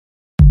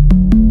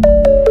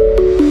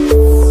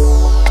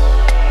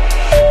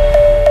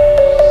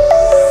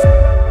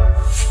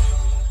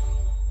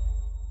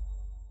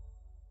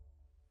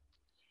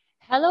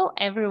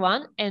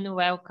everyone, and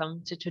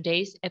welcome to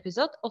today's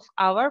episode of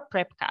our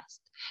Prepcast.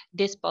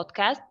 This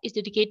podcast is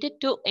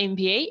dedicated to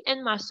MBA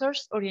and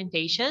Master's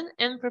orientation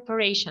and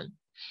preparation.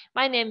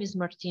 My name is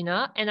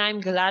Martina, and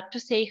I'm glad to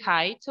say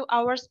hi to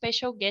our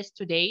special guest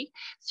today,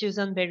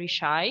 Susan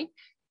Berishai.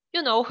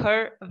 You know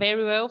her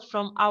very well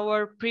from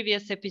our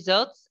previous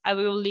episodes. I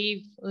will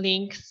leave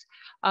links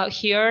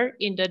here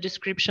in the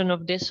description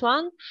of this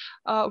one,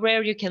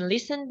 where you can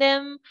listen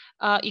them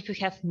if you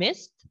have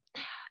missed.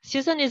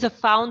 Susan is a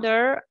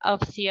founder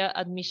of SIA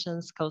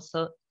Admissions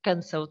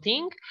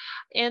Consulting,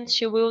 and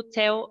she will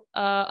tell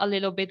a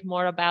little bit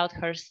more about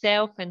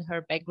herself and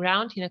her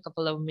background in a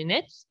couple of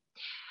minutes.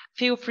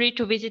 Feel free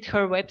to visit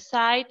her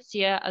website,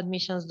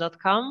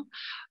 siaadmissions.com.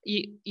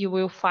 You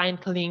will find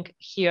a link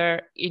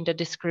here in the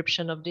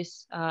description of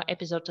this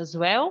episode as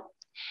well.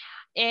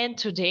 And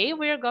today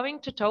we're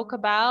going to talk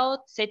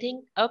about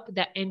setting up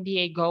the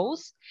MBA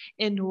goals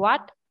and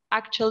what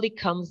actually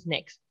comes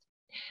next.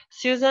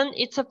 Susan,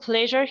 it's a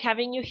pleasure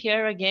having you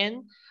here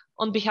again.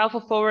 On behalf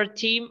of our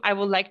team, I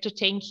would like to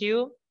thank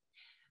you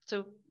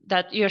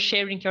that you're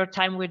sharing your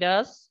time with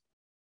us.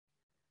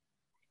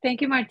 Thank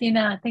you,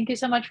 Martina. Thank you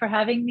so much for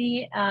having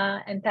me,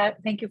 and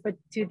thank you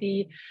to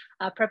the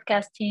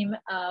Prepcast team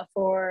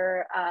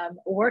for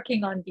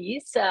working on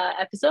these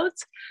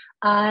episodes.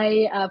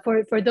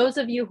 For those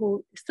of you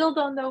who still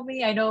don't know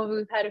me, I know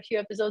we've had a few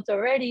episodes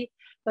already,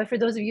 but for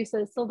those of you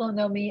who still don't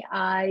know me,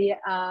 I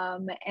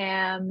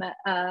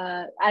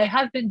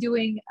have been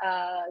doing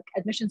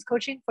admissions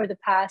coaching for the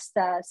past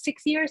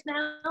 6 years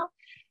now.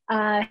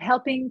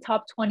 Helping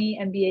top 20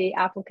 MBA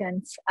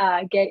applicants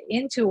get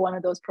into one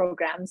of those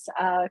programs.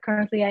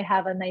 Currently, I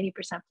have a 90%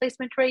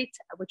 placement rate,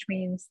 which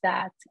means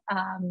that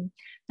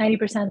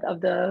 90%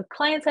 of the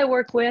clients I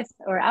work with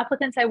or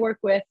applicants I work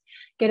with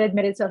get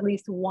admitted to at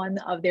least one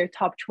of their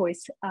top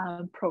choice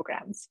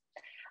programs.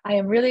 I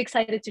am really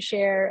excited to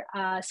share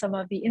some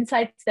of the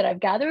insights that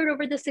I've gathered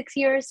over the 6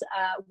 years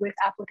with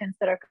applicants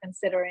that are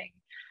considering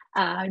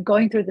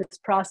going through this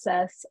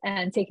process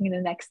and taking the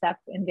next step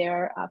in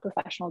their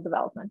professional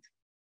development.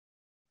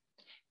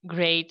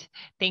 Great.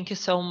 Thank you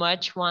so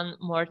much one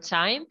more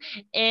time.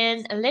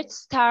 And let's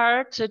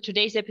start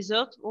today's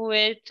episode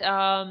with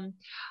how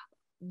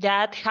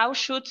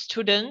should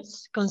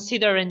students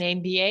consider an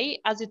MBA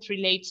as it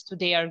relates to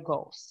their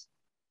goals?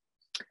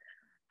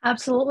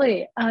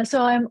 Absolutely.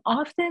 So I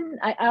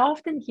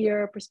often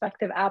hear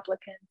prospective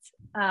applicants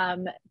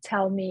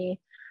tell me,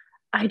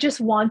 I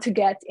just want to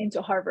get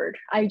into Harvard.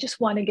 I just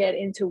want to get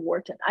into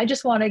Wharton. I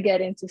just want to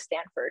get into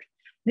Stanford.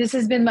 This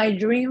has been my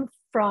dream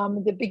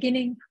from the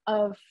beginning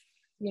of,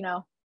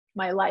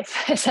 my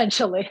life,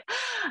 essentially.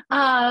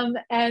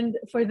 And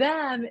for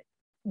them,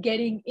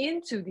 getting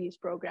into these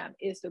programs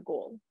is the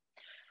goal.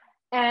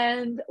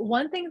 And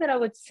one thing that I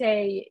would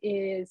say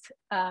is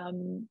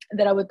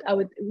that I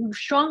would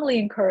strongly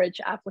encourage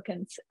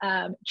applicants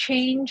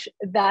change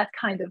that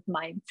kind of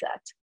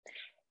mindset.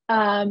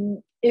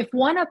 If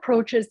one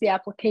approaches the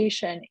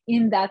application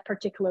in that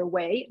particular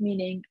way,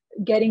 meaning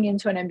getting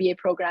into an MBA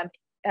program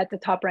at the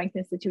top ranked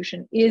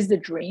institution is the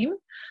dream,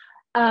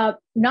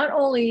 not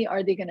only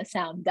are they going to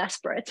sound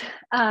desperate,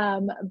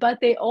 but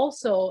they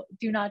also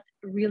do not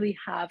really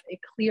have a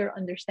clear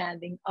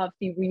understanding of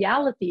the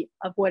reality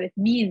of what it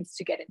means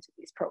to get into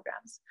these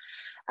programs.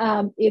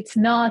 It's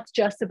not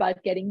just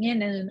about getting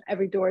in and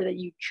every door that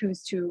you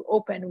choose to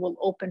open will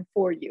open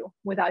for you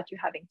without you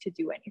having to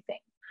do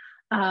anything.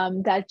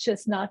 That's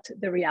just not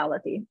the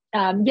reality.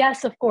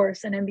 Yes, of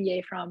course, an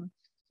MBA from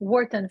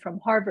Wharton, from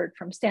Harvard,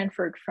 from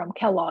Stanford, from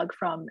Kellogg,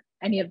 from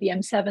any of the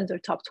M7s or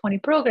top 20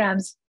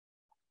 programs,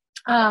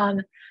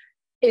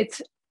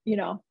 it's,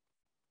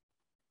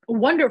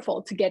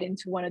 wonderful to get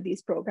into one of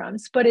these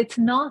programs, but it's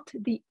not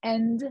the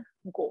end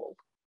goal.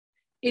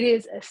 It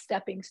is a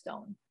stepping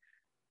stone.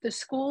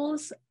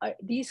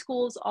 These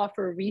schools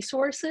offer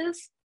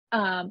resources,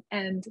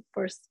 and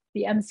for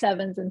the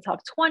M7s and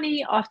top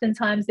 20,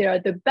 oftentimes they are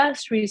the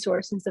best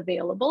resources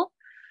available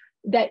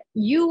that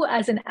you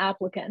as an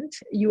applicant,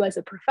 you as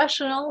a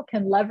professional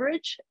can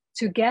leverage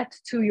to get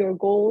to your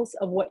goals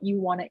of what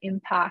you want to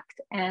impact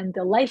and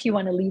the life you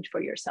want to lead for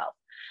yourself.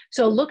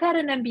 So look at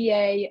an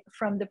MBA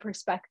from the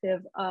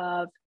perspective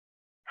of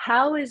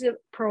how is a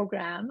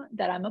program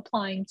that I'm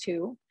applying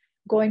to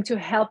going to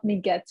help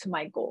me get to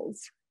my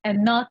goals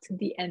and not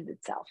the end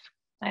itself.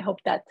 I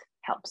hope that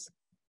helps.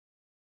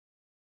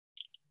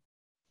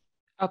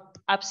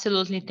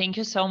 Absolutely. Thank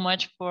you so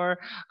much for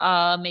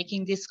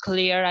making this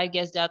clear. I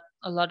guess that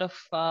a lot of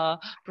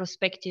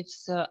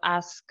prospectives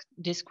ask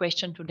this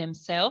question to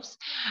themselves.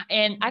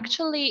 And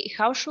actually,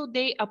 how should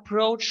they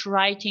approach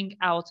writing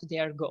out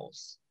their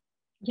goals?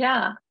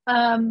 Yeah,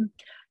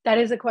 that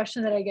is a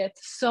question that I get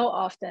so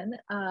often.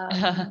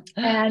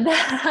 And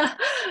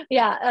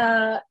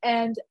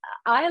and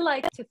I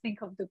like to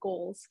think of the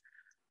goals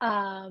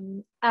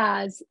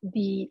as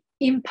the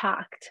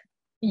impact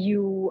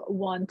you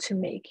want to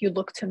make, you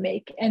look to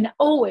make. And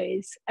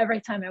always, every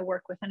time I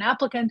work with an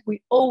applicant,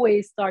 we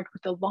always start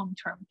with a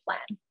long-term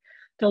plan.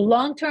 The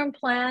long-term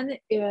plan,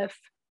 if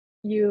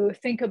you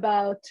think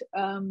about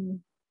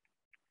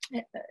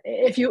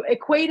if you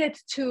equate it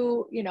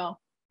to,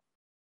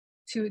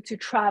 to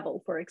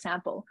travel, for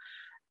example,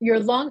 your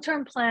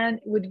long-term plan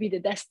would be the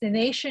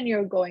destination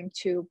you're going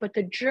to, but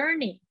the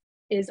journey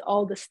is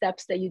all the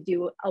steps that you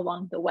do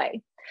along the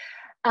way.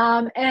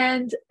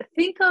 And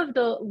think of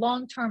the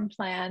long-term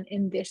plan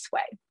in this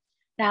way.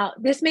 Now,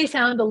 this may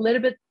sound a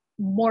little bit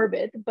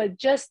morbid, but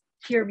just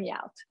hear me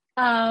out.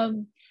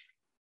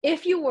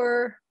 If you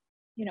were,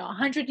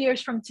 100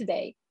 years from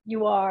today,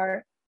 you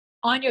are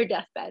on your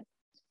deathbed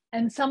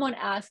and someone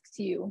asks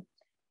you,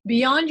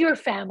 beyond your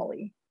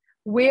family,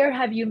 where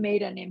have you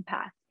made an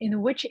impact?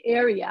 In which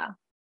area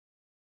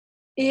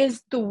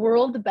is the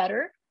world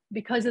better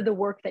because of the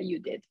work that you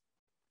did?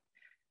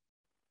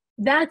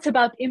 That's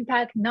about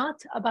impact,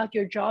 not about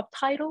your job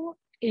title.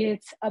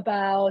 It's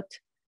about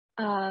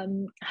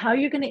how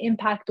you're going to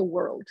impact the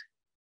world.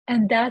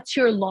 And that's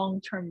your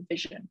long-term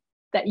vision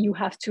that you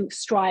have to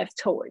strive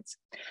towards.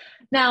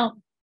 Now,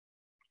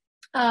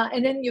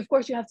 and then of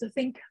course you have to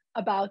think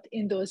about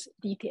in those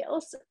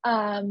details.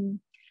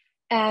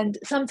 And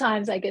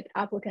sometimes I get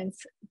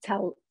applicants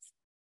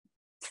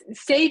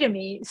say to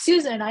me,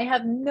 Susan, I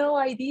have no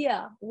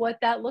idea what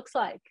that looks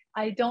like.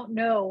 I don't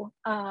know.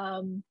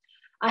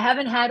 I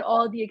haven't had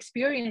all the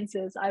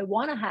experiences I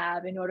want to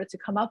have in order to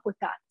come up with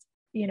that,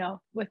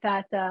 with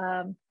that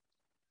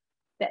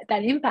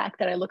impact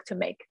that I look to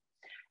make.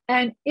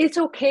 And it's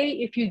okay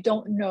if you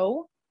don't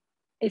know.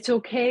 It's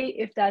okay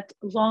if that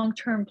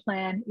long-term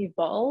plan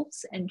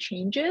evolves and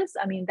changes.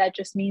 I mean, that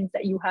just means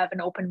that you have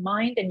an open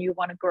mind and you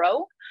want to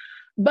grow.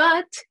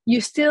 But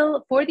you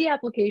still, for the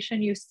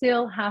application, you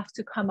still have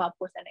to come up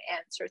with an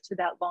answer to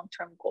that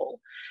long-term goal.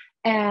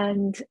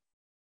 And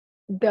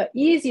the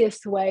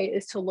easiest way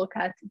is to look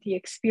at the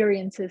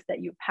experiences that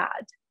you've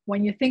had.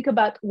 When you think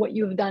about what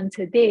you've done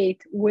to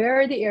date, where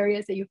are the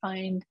areas that you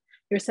find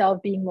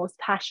yourself being most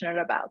passionate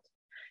about?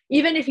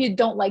 Even if you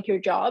don't like your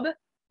job,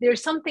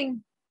 there's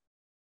something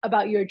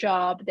about your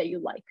job that you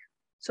like.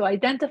 So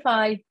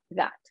identify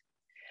that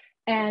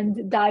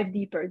and dive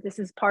deeper. This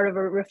is part of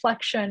a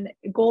reflection.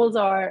 Goals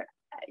are,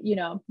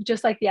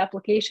 just like the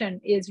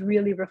application is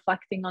really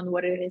reflecting on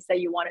what it is that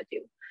you want to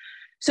do.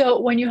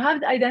 So when you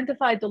have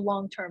identified the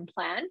long-term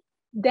plan,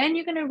 then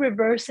you're going to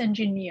reverse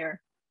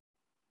engineer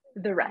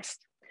the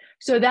rest.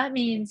 So that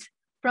means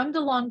from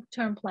the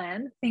long-term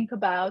plan, think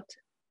about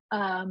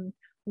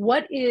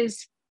what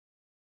is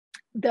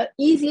the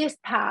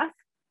easiest path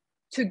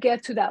to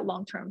get to that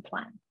long-term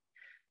plan.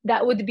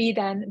 That would be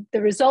then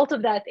the result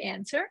of that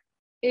answer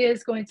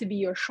is going to be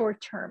your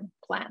short-term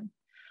plan.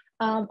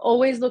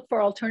 Always look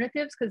for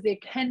alternatives because there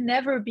can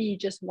never be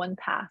just one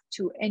path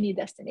to any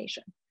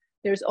destination.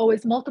 There's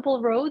always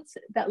multiple roads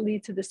that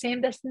lead to the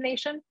same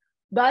destination,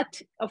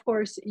 but of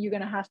course you're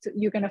going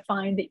to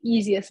find the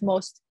easiest,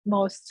 most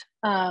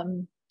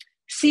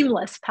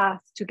seamless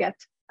path to get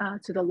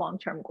to the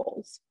long-term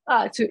goals.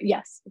 To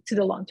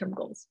the long-term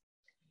goals.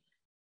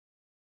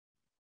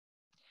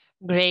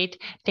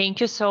 Great, thank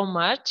you so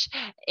much.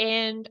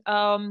 And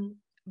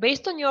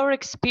based on your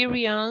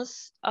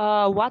experience,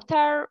 what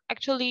are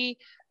actually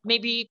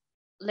maybe,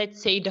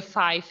 let's say, the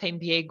 5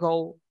 MBA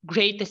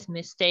greatest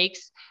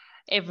mistakes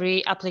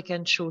every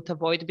applicant should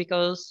avoid?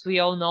 Because we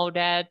all know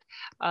that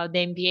the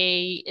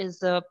MBA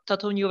is a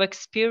total new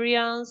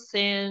experience,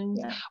 and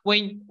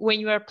when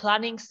you are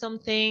planning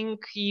something,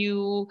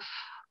 you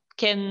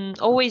can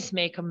always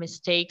make a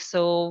mistake.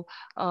 So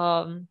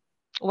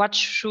what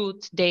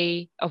should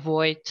they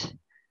avoid?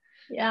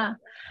 Yeah,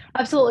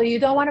 absolutely. You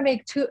don't want to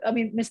make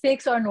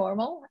mistakes are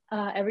normal.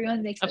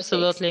 Everyone makes mistakes.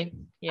 Absolutely.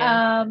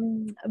 Yeah.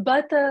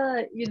 But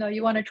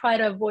you want to try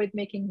to avoid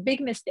making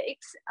big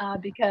mistakes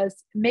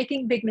because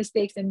making big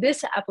mistakes in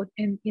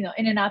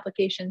an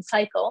application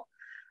cycle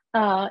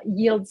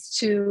yields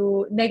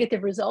to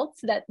negative results.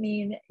 That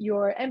mean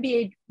your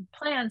MBA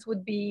plans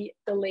would be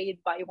delayed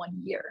by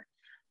 1 year.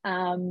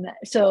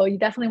 So you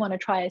definitely want to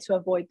try to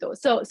avoid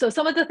those. So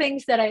some of the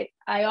things that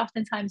I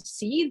oftentimes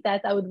see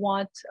that I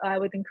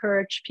would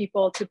encourage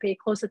people to pay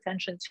close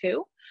attention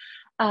to,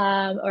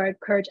 or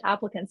encourage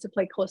applicants to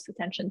pay close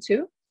attention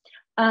to.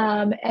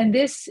 And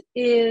this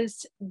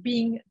is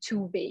being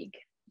too vague.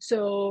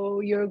 So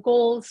your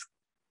goals,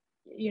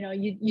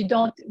 you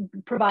don't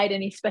provide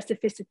any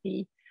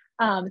specificity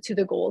to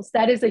the goals.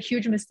 That is a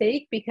huge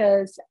mistake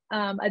because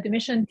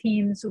admission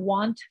teams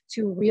want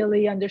to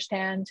really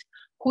understand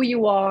who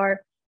you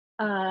are,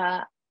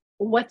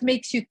 what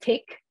makes you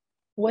tick,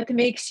 what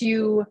makes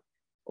you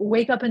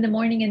wake up in the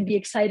morning and be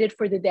excited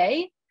for the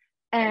day.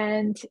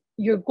 And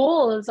your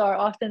goals are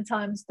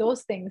oftentimes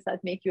those things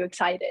that make you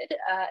excited,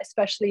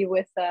 especially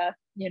with,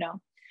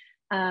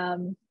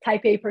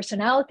 type A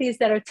personalities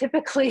that are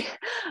typically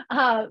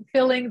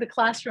filling the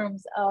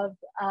classrooms of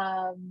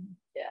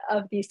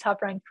these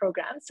top-ranked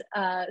programs.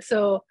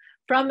 So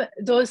from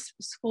those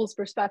schools'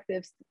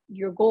 perspectives,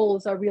 your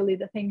goals are really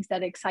the things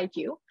that excite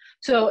you.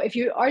 So if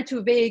you are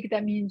too vague,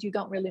 that means you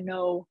don't really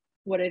know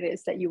what it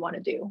is that you want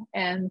to do.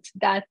 And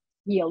that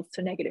yields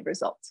to negative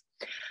results.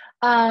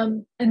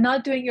 And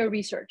not doing your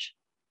research,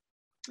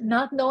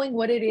 not knowing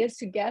what it is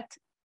to get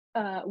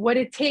what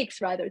it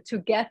takes rather to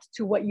get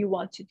to what you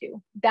want to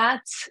do.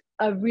 That's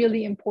a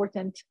really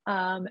important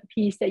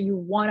piece that you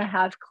want to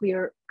have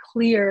clear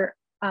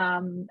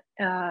from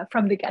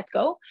the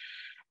get-go.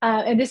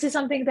 And this is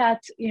something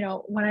that,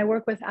 when I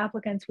work with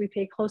applicants, we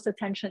pay close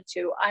attention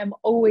to. I'm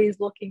always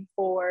looking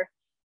for,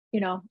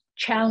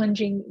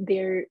 challenging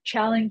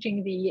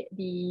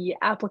the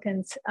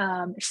applicants'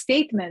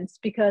 statements,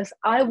 because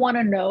I want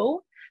to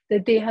know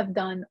that they have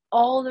done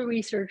all the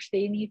research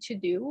they need to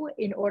do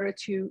in order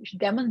to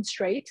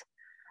demonstrate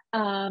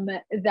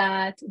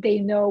that they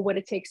know what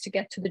it takes to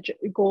get to the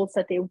goals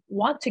that they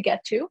want to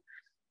get to,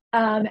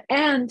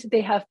 and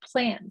they have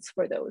plans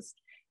for those.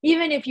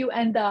 Even if you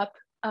end up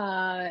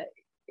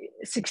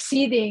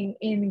succeeding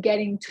in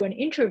getting to an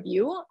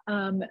interview,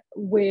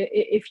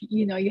 if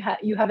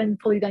you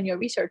haven't fully done your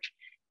research,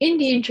 in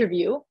the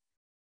interview,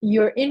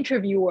 your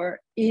interviewer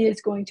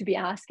is going to be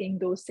asking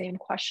those same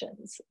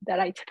questions that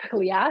I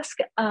typically ask.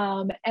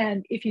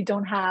 And if you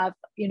don't have,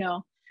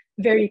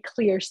 very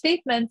clear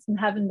statements and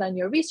haven't done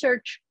your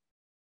research,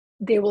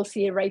 they will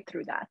see it right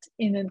through that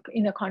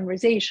in a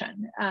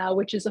conversation,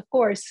 which is of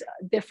course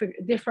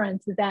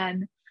different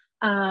than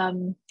a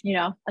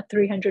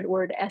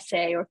 300-word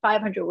essay or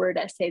 500-word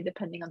essay,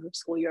 depending on which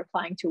school you're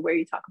applying to, where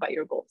you talk about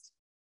your goals.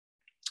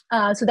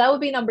 So that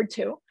would be number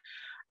 2.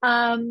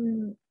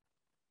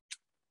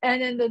 And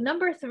then the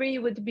number 3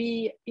 would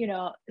be,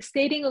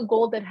 stating a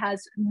goal that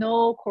has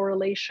no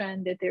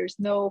correlation, that there's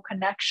no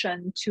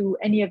connection to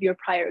any of your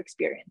prior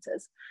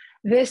experiences.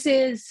 This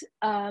is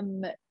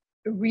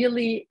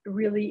really,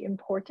 really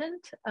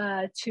important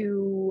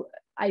to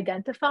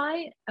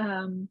identify.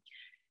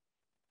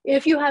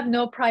 If you have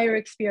no prior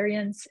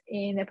experience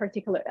in a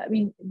particular,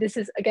 this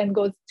is again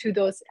goes to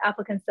those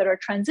applicants that are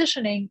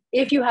transitioning.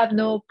 If you have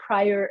no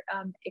prior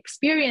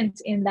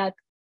experience in that,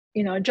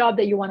 job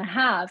that you want to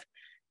have,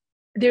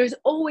 there's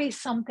always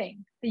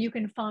something that you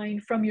can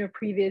find from your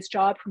previous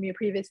job, from your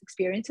previous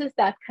experiences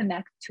that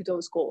connect to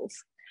those goals.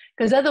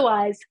 Because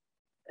otherwise,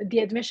 the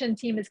admission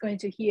team is going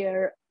to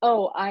hear,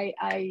 oh,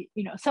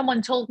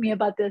 someone told me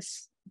about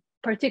this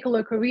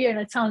particular career and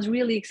it sounds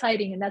really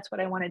exciting and that's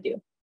what I want to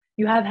do.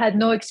 You have had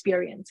no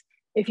experience.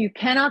 If you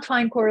cannot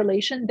find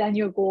correlation, then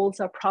your goals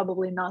are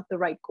probably not the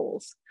right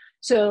goals.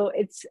 So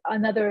it's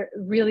another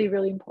really,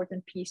 really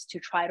important piece to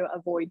try to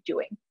avoid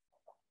doing.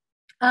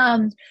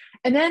 And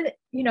then,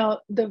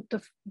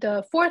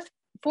 the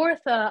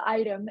fourth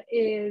item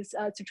is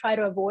to try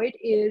to avoid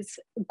is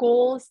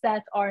goals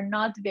that are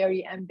not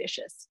very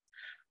ambitious.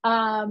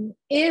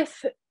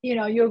 If,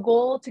 your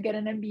goal to get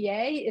an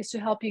MBA is to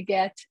help you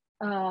get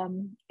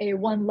a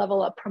 1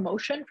 level up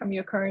promotion from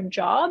your current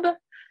job,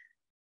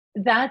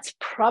 that's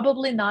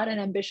probably not an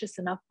ambitious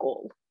enough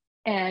goal.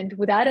 And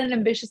without an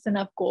ambitious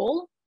enough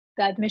goal,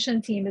 the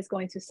admission team is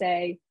going to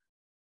say,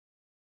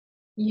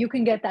 you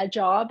can get that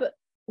job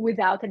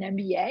without an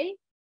MBA.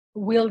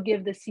 We'll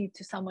give the seat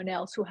to someone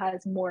else who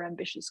has more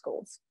ambitious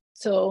goals.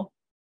 So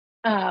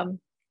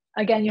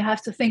again, you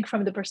have to think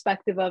from the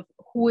perspective of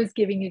who is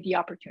giving you the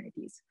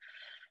opportunities.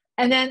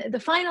 And then the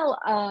final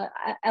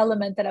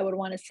element that I would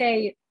want to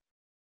say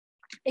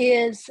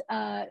is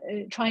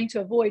trying to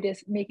avoid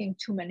is making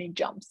too many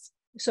jumps.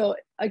 So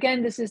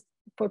again, this is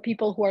for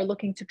people who are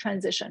looking to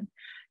transition.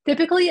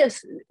 Typically,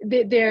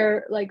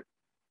 there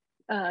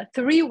are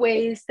 3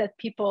 ways that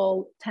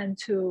people tend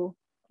to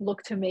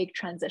look to make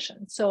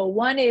transitions. So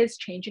one is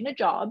changing a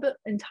job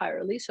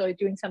entirely, so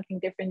doing something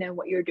different than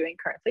what you're doing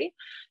currently.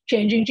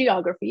 Changing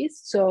geographies,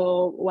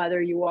 so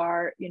whether you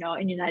are in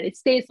the United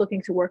States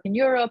looking to work in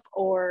Europe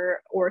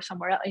or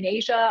somewhere else in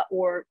Asia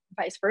or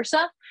vice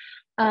versa.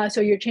 So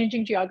you're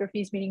changing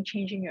geographies, meaning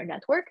changing your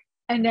network.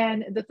 And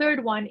then the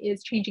third one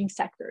is changing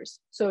sectors.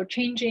 So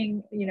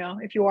changing,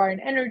 if you are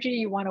in energy,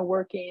 you want to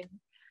work in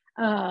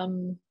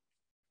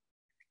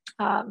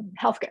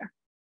healthcare,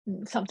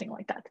 something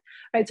like that,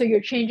 right? So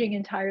you're changing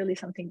entirely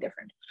something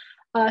different.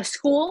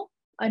 School,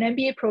 an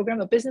MBA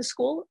program, a business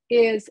school,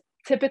 is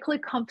typically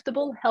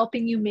comfortable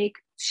helping you make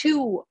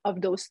 2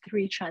 of those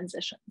 3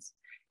 transitions.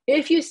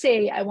 If you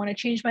say, I want to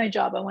change my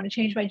job, I want to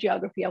change my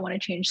geography, I want to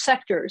change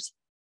sectors,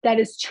 that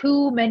is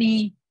too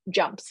many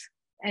jumps,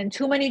 and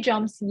too many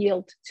jumps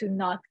yield to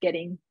not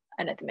getting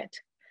an admit.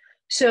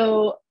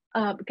 So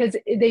because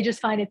they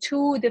just find it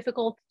too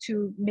difficult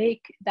to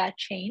make that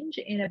change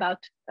in about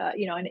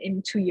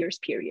in 2 years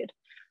period.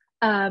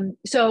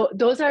 So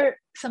those are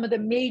some of the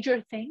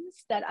major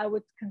things that I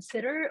would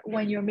consider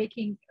when you're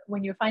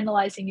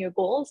finalizing your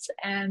goals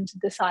and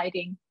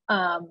deciding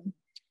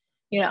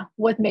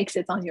what makes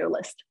it on your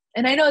list.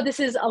 And I know this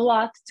is a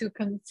lot to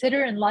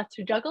consider and a lot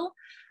to juggle,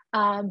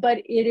 but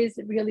it is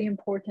a really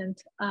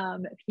important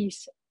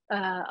piece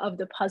of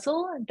the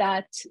puzzle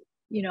that,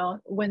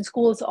 when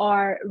schools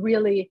are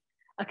really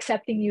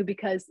accepting you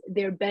because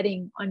they're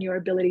betting on your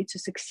ability to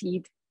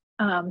succeed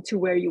to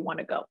where you want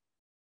to go.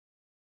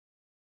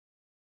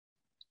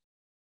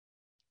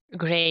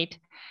 Great.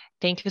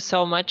 Thank you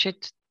so much.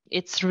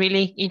 It's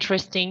really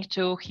interesting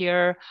to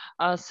hear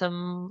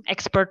some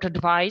expert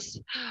advice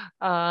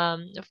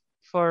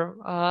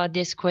for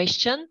this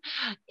question.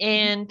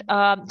 And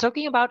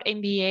talking about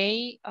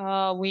MBA,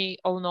 we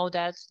all know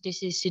that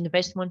this is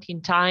investment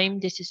in time.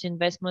 This is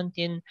investment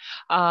in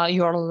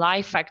your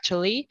life,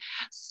 actually.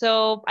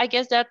 So I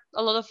guess that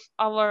a lot of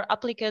our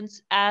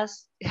applicants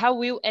ask, how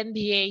will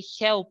MBA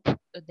help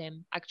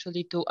them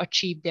actually to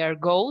achieve their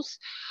goals,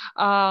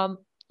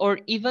 or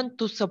even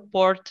to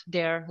support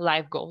their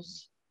life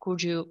goals?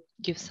 Could you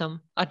give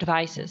some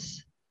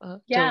advices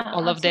to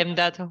all of them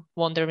that are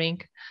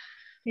wondering?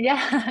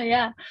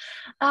 Yeah.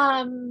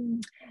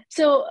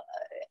 So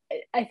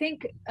I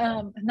think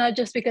not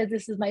just because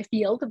this is my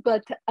field,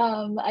 but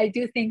I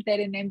do think that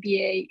an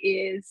MBA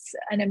is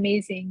an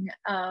amazing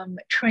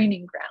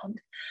training ground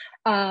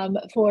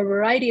for a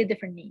variety of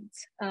different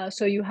needs.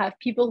 So you have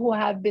people who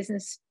have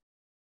business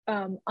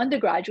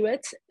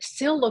undergraduates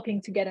still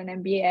looking to get an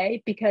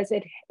MBA because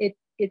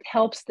it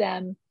helps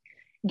them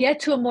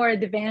get to a more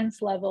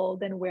advanced level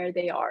than where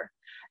they are.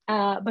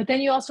 But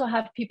then you also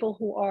have people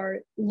who are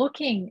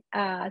looking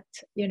at,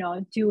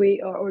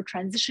 doing or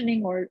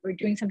transitioning or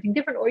doing something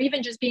different, or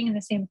even just being in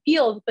the same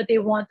field, but they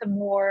want a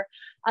more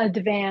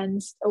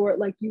advanced, or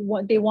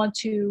they want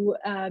to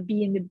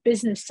be in the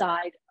business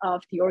side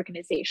of the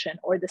organization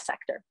or the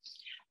sector.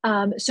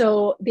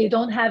 So they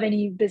don't have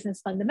any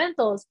business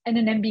fundamentals, and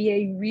an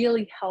MBA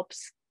really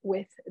helps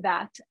with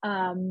that.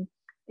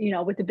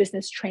 With the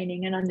business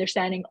training and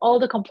understanding all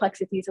the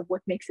complexities of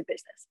what makes a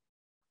business.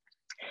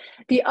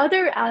 The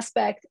other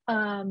aspect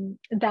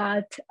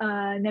that an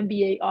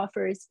MBA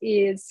offers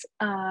is,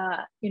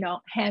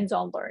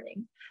 hands-on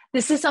learning.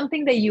 This is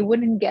something that you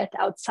wouldn't get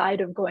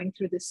outside of going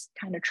through this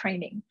kind of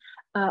training.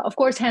 Of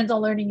course,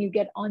 hands-on learning you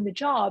get on the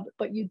job,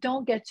 but you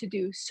don't get to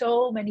do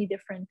so many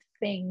different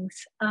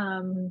things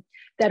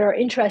that are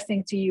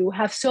interesting to you,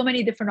 have so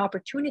many different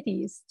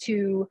opportunities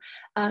to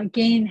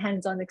gain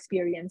hands-on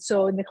experience.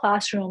 So in the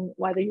classroom,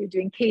 whether you're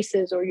doing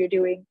cases or you're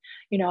doing,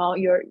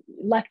 your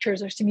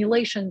lectures or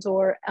simulations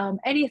or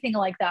anything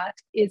like that,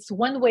 it's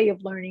one way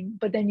of learning,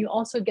 but then you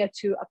also get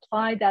to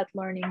apply that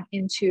learning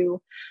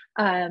into,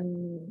 a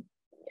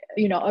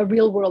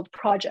real world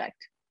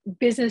project.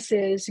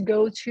 Businesses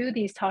go to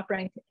these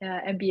top-ranked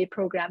MBA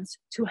programs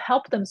to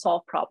help them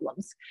solve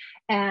problems,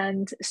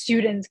 and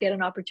students get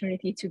an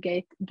opportunity to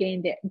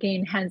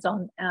gain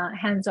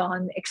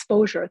hands-on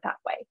exposure that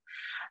way.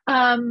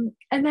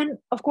 And then,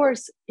 of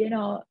course,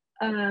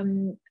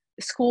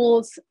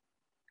 schools,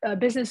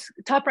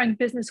 top-ranked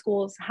business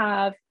schools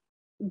have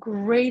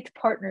great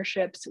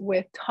partnerships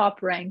with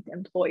top-ranked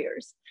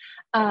employers.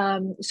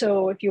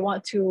 So if you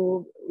want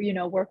to,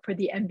 work for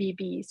the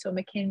MBB, so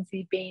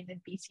McKinsey, Bain,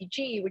 and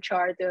BCG, which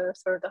are the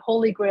sort of the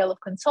holy grail of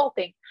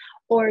consulting,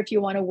 or if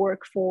you want to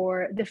work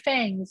for the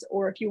FANGs,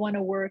 or if you want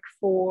to work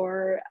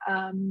for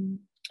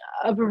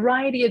a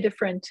variety of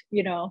different,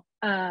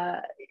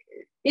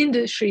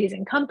 industries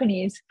and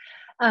companies,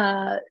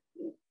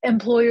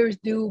 employers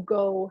do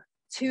go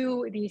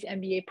to these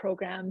MBA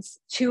programs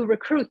to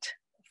recruit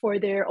for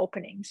their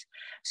openings.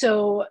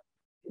 So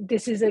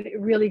this is a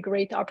really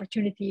great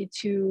opportunity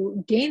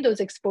to gain those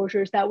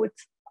exposures that would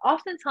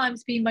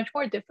oftentimes be much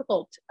more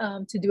difficult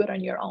to do it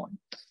on your own.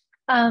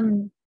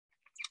 And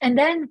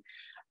then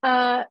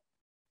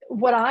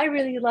what I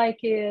really like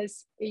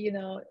is,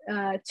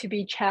 to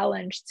be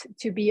challenged,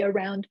 to be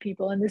around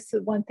people. And this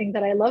is one thing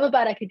that I love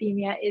about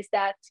academia, is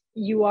that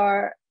you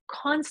are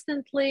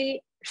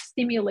constantly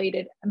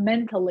stimulated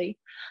mentally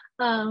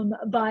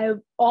by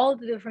all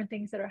the different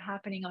things that are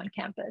happening on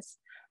campus,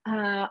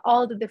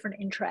 all the different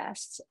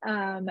interests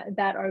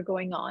that are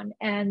going on.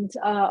 And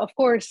of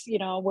course,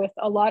 with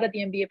a lot of the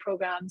MBA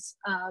programs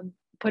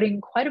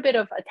putting quite a bit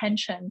of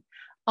attention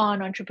on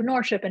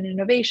entrepreneurship and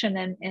innovation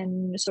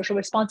and social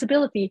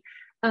responsibility,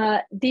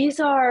 these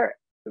are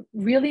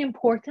really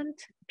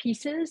important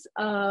pieces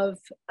of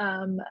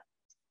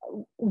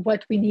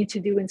what we need to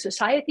do in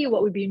society,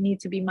 what we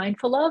need to be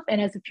mindful of. And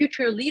as a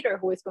future leader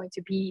who is going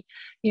to be,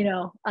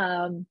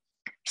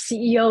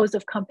 CEOs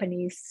of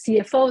companies,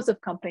 CFOs of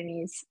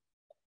companies,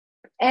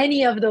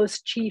 any of those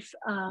chief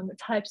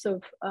types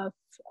of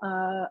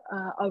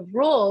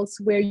roles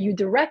where you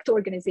direct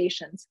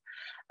organizations,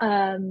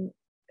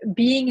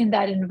 being in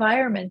that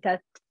environment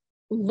that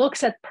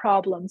looks at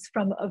problems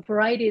from a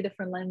variety of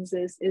different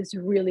lenses is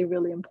really,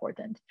 really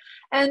important.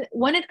 And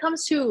when it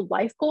comes to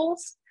life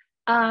goals,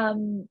 I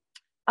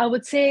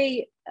would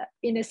say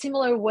in a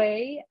similar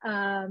way,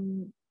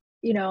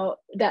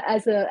 that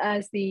as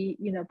the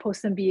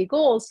post MBA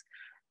goals,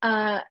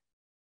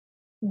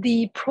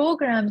 the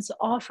programs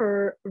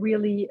offer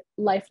really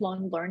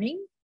lifelong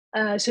learning.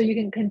 So you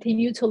can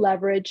continue to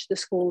leverage the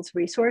school's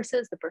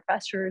resources, the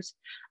professors,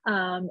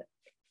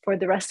 for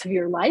the rest of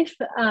your life.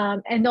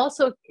 And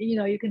also,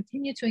 you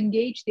continue to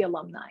engage the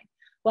alumni,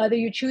 whether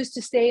you choose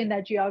to stay in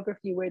that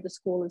geography where the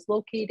school is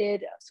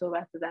located. So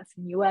whether that's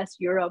in US,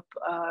 Europe,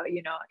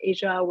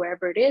 Asia,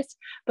 wherever it is.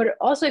 But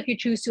also if you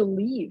choose to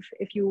leave,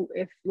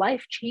 if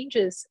life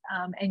changes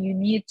and you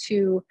need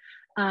to,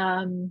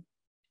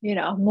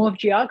 move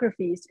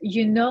geographies,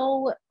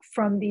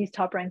 from these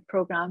top ranked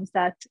programs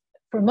that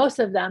for most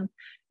of them,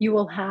 you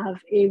will have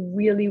a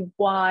really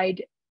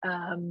wide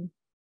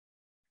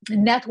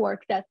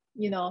network that,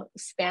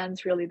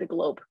 spans really the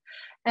globe.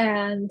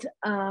 And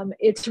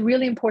it's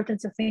really important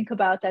to think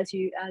about, as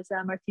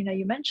Martina,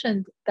 you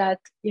mentioned, that,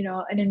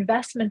 an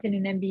investment in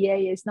an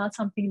MBA is not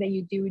something that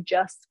you do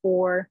just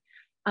for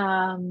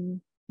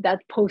that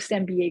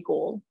post-MBA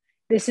goal.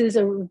 This is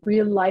a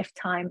real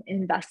lifetime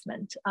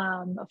investment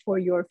for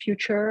your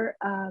future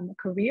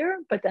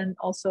career, but then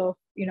also,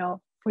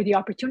 for the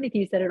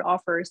opportunities that it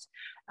offers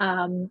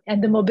and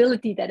the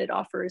mobility that it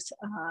offers,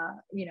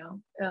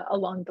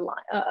 along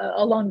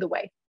the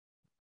way.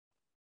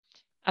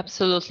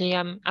 Absolutely,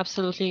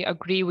 absolutely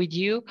agree with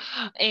you.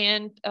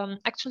 And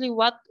actually,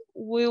 what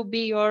will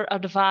be your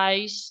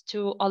advice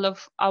to all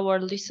of our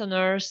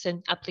listeners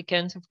and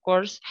applicants, of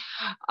course?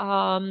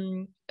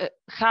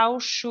 How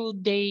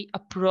should they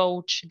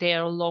approach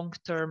their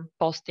long-term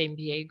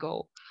post-MBA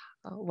goal?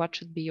 What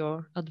should be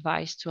your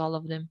advice to all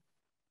of them?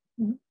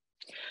 Mm-hmm.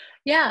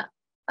 Yeah.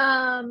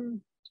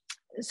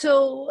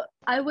 So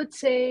I would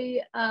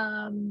say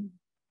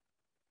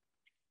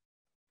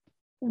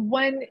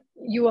when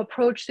you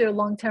approach their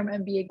long-term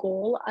MBA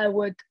goal, I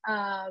would,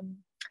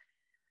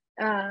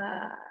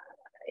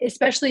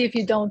 especially if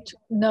you don't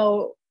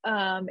know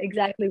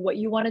exactly what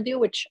you want to do,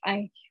 which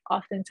I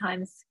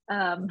oftentimes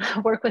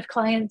work with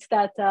clients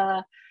that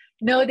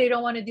know they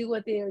don't want to do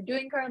what they are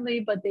doing currently,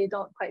 but they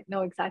don't quite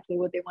know exactly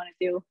what they want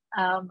to do,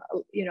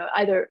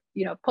 either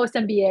post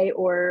MBA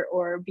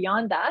or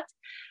beyond that.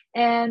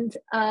 And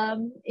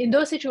in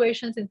those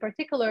situations in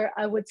particular,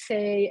 I would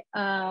say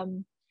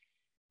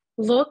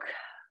look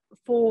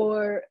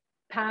for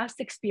past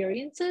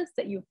experiences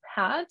that you've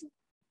had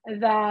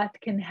that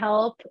can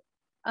help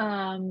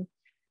come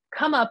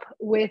up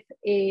with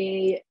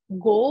a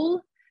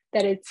goal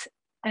that it's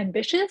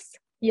ambitious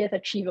yet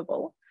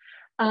achievable,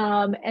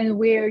 and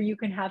where you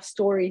can have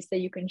stories that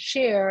you can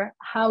share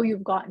how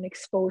you've gotten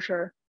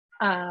exposure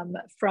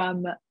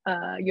from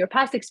your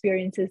past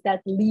experiences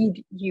that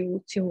lead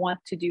you to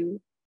want to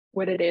do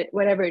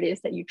whatever it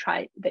is that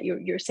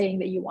you're saying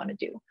that you want to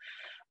do.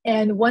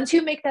 And once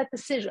you make that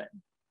decision,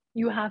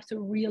 you have to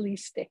really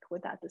stick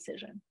with that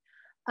decision.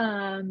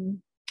 I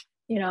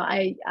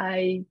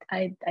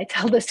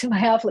tell this to my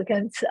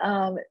applicants,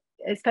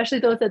 especially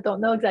those that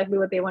don't know exactly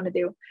what they want to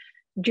do.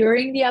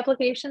 During the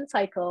application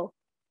cycle,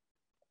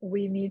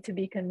 we need to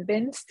be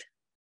convinced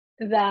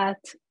that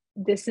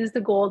this is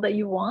the goal that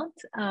you want,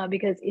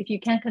 because if you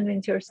can't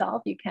convince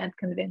yourself, you can't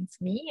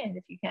convince me. And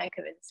if you can't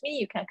convince me,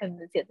 you can't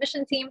convince the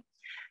admission team.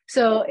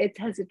 So it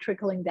has a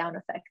trickling down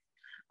effect.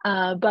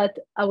 But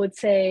I would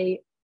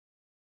say,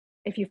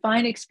 if you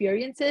find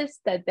experiences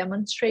that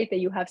demonstrate that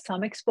you have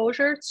some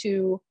exposure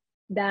to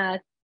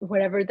that,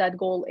 whatever that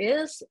goal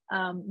is,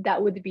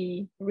 that would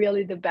be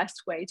really the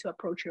best way to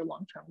approach your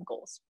long-term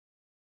goals.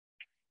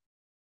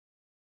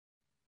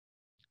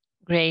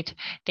 Great.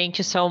 Thank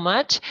you so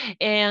much.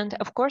 And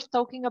of course,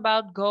 talking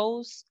about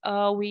goals,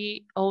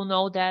 we all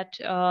know that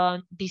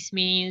this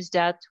means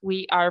that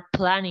we are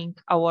planning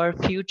our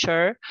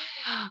future.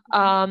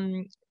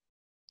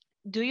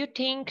 Do you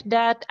think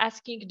that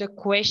asking the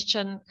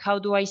question, how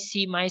do I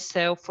see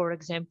myself, for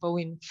example,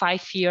 in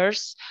 5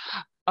 years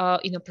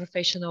in a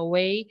professional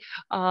way,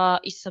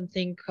 is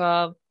something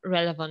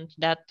relevant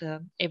that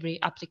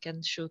every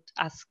applicant should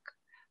ask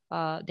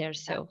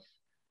themselves?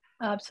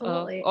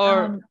 Absolutely.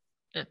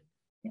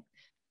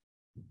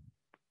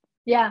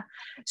 Yeah.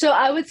 So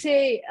I would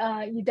say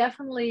you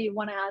definitely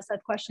want to ask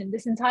that question.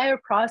 This entire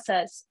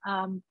process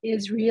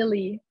is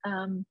really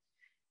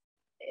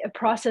a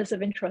process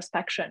of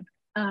introspection,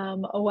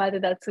 whether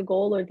that's a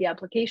goal or the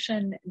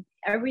application.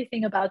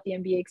 Everything about the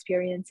MBA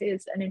experience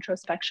is an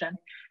introspection.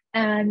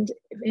 And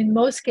in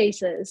most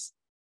cases,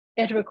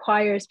 it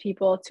requires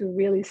people to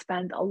really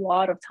spend a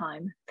lot of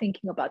time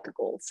thinking about the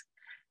goals.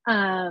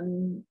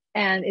 And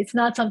it's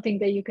not something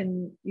that you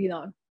can,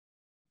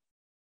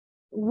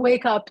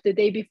 wake up the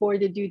day before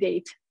the due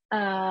date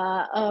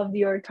of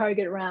your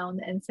target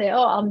round and say,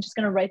 oh, I'm just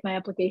going to write my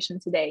application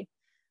today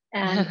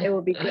and it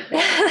will be good.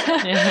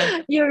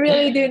 You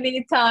really do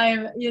need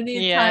time. You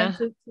need time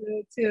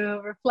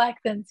to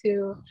reflect and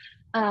to,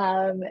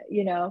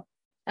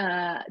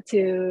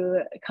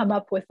 to come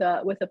up with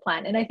a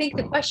plan. And I think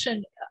the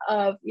question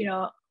of,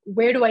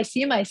 where do I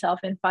see myself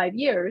in 5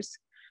 years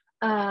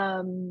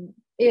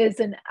is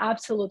an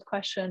absolute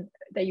question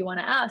that you want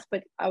to ask.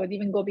 But I would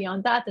even go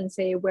beyond that and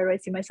say, where do I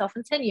see myself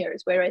in 10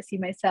 years? Where do I see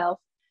myself,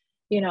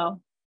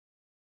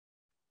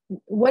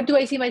 what do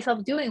I see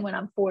myself doing when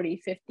I'm 40,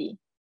 50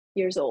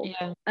 years old?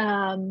 Yeah.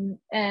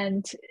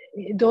 And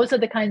those are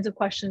the kinds of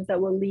questions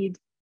that will lead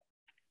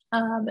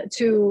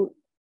to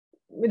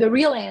the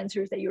real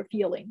answers that you're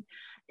feeling.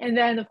 And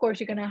then, of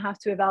course, you're going to have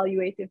to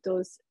evaluate if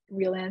those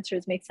real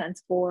answers make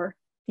sense for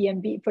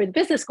the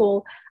business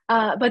school,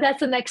 but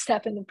that's the next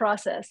step in the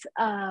process.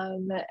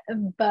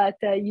 But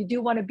you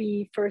do want to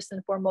be first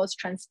and foremost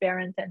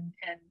transparent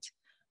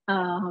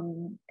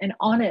and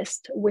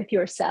honest with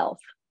yourself,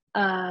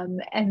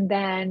 and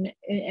then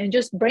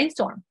just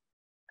brainstorm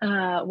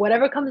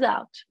whatever comes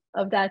out.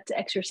 of that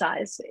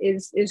exercise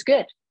is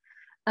good.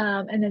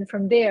 And then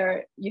from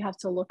there, you have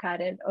to look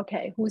at it.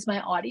 Okay, who's my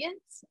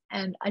audience,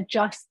 and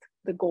adjust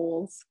the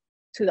goals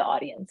to the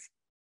audience.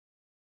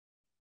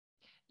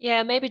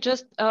 Yeah, maybe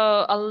just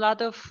a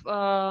lot of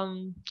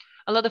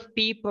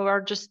people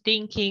are just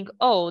thinking,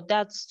 oh,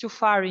 that's too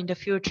far in the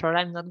future.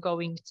 I'm not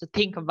going to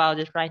think about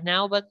it right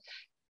now. But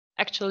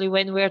actually,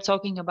 when we're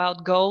talking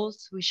about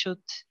goals, we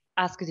should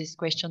ask this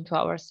question to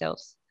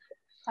ourselves.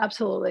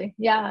 Absolutely.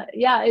 Yeah.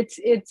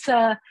 It's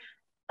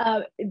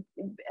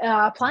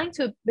applying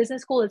to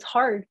business school is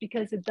hard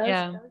because it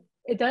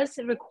does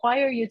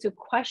require you to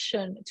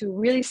question, to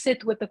really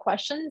sit with the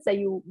questions that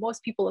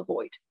most people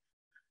avoid.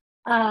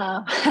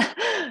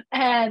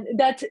 And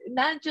that's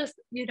not just,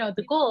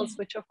 the goals,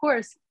 which of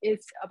course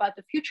is about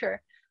the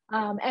future.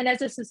 And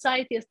as a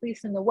society, at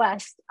least in the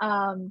West,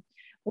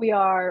 we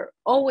are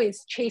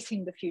always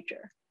chasing the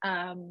future.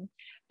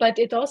 But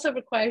it also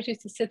requires you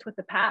to sit with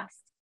the past,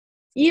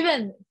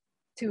 even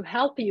to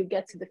help you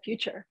get to the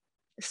future.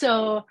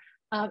 So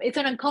it's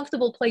an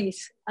uncomfortable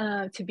place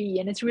to be,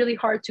 and it's really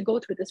hard to go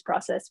through this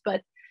process,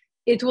 but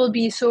it will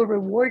be so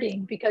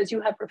rewarding because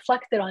you have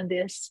reflected on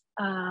this,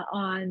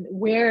 on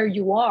where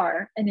you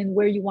are and then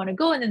where you want to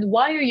go, and then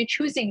why are you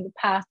choosing the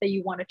path that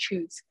you want to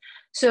choose.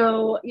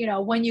 So,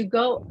 when you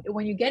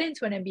get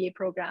into an MBA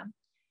program,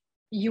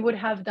 you would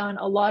have done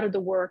a lot of the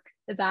work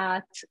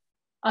that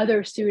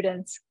other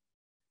students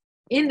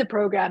in the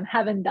program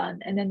haven't done,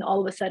 and then all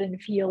of a sudden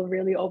feel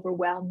really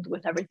overwhelmed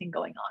with everything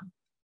going on.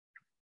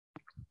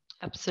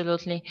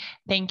 Absolutely.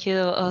 Thank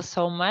you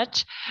so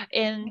much.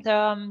 And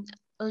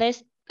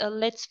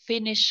let's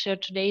finish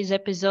today's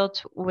episode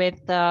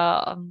with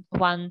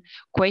one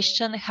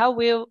question. How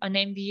will an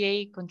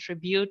MBA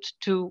contribute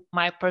to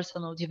my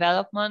personal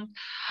development?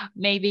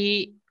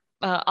 Maybe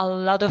a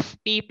lot of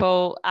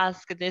people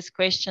ask this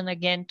question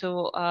again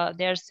to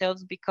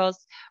themselves,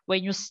 because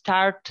when you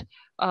start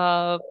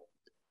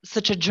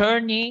such a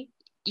journey,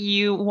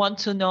 you want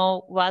to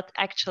know what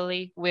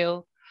actually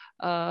will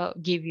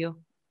give you.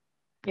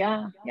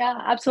 Yeah,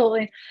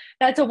 absolutely.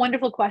 That's a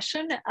wonderful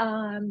question.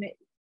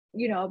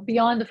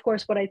 Beyond, of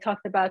course, what I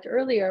talked about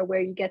earlier,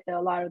 where you get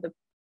a lot of the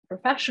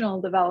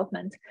professional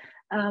development,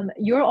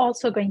 you're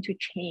also going to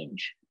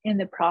change in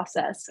the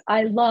process.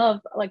 I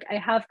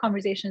have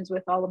conversations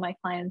with all of my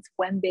clients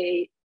when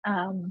they,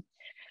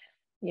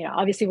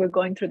 obviously we're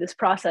going through this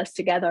process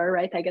together,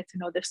 right? I get to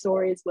know their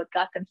stories, what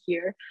got them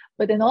here.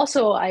 But then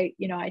also I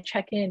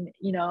check in,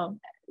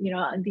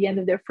 at the end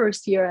of their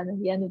first year and at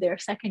the end of their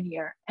second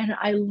year. And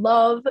I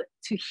love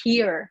to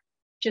hear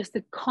just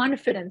the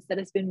confidence that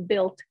has been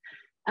built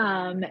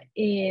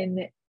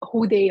in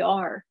who they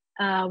are,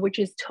 which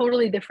is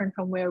totally different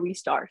from where we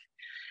start.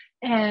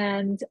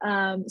 And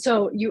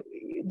so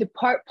the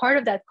part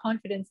of that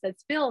confidence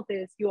that's built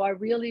is you are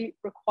really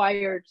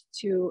required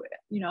to,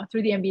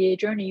 through the MBA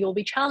journey, you'll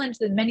be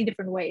challenged in many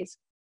different ways.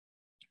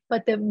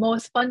 But the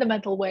most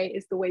fundamental way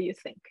is the way you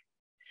think.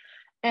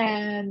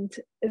 And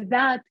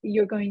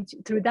you're going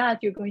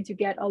to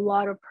get a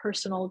lot of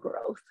personal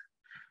growth.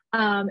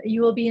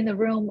 You will be in a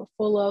room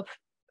full of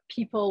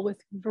people with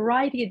a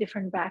variety of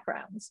different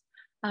backgrounds,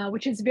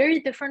 which is very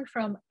different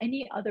from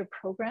any other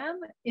program,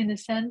 in the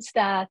sense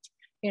that,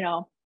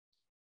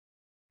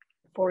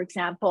 for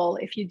example,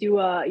 if you do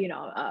a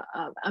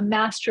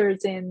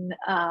master's in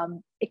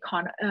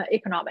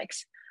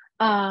economics,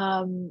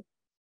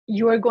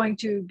 you are going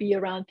to be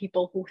around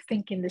people who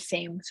think in the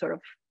same sort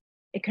of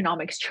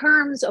economics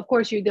terms. Of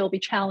course, they'll be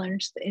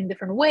challenged in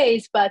different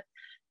ways, but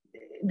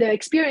the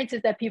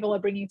experiences that people are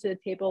bringing to the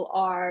table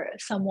are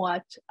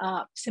somewhat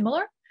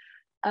similar.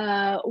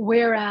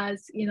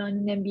 Whereas, in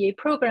an MBA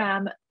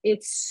program,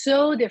 it's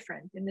so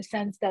different in the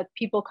sense that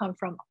people come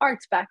from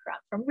arts background,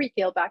 from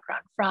retail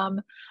background,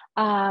 from,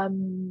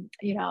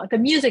 the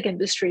music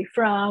industry,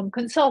 from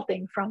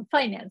consulting, from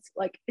finance.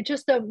 Like, it's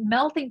just a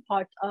melting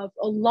pot of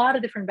a lot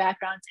of different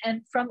backgrounds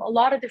and from a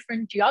lot of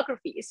different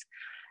geographies.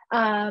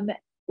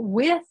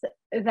 With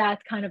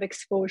that kind of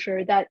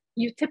exposure that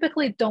you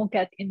typically don't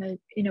get in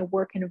a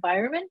work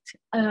environment,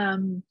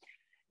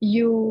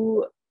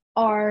 you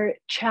are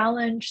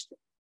challenged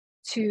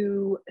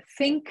to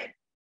think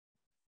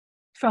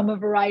from a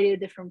variety of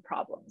different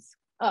problems,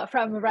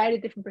 from a variety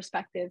of different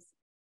perspectives.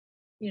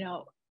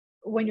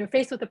 When you're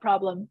faced with a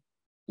problem,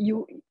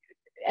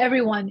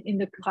 everyone in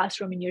the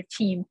classroom, in your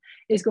team,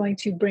 is going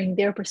to bring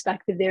their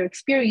perspective, their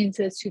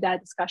experiences to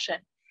that discussion.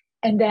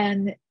 And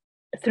then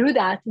through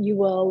that, you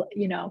will,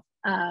 you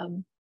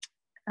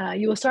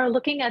will start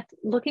looking at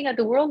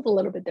the world a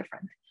little bit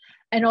different,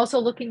 and also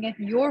looking at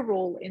your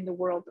role in the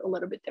world a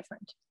little bit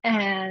different.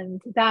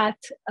 And that,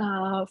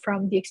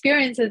 from the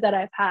experiences that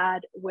I've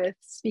had with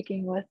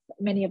speaking with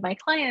many of my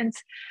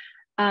clients,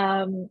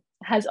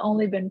 has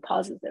only been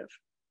positive,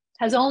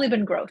 has only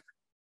been growth.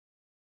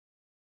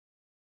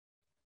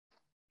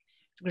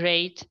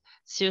 Great.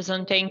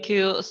 Susan, thank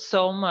you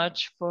so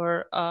much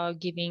for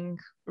giving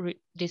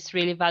this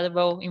really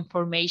valuable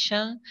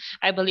information.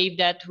 I believe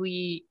that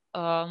we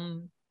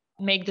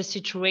make the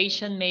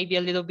situation maybe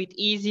a little bit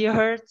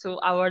easier to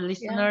our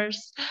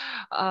listeners,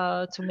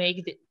 to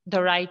make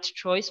the right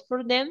choice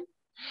for them.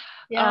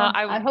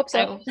 I hope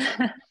so.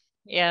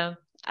 Yeah,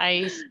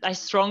 I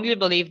strongly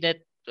believe that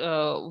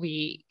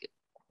we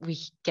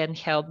can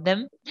help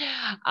them.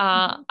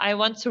 I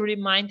want to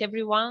remind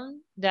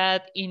everyone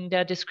that in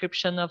the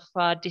description of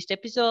this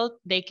episode,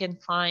 they can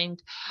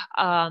find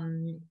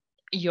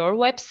your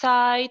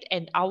website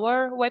and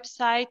our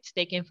website.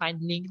 They can find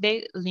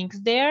links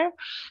there.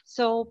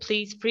 So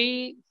please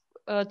free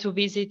to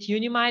visit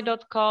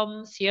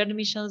unimi.com,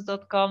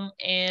 sierraadmissions.com,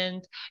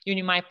 and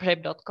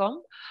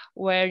unimiprep.com,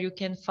 where you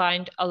can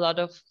find a lot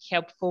of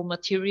helpful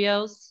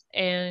materials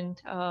and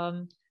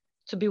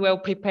to be well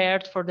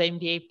prepared for the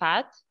MBA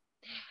path.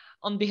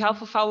 On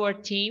behalf of our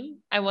team,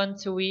 I want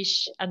to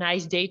wish a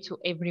nice day to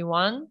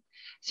everyone.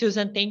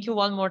 Susan, thank you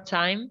one more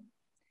time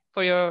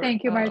for your.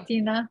 Thank you,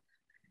 Martina.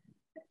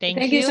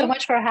 Thank you so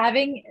much for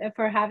having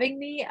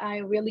me. I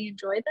really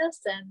enjoyed this,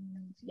 and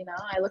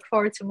I look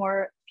forward to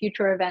more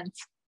future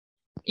events.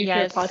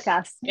 Yes,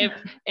 podcasts.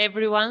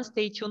 Everyone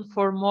stay tuned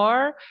for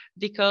more,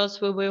 because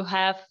we will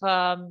have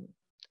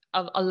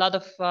a lot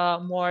of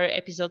more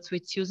episodes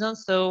with Susan.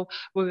 So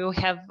we will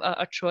have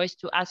a choice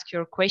to ask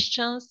your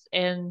questions,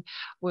 and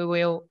we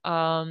will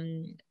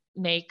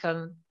make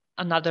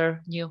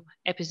another new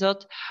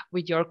episode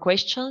with your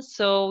questions.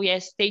 So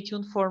yes, stay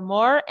tuned for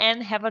more,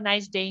 and have a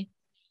nice day.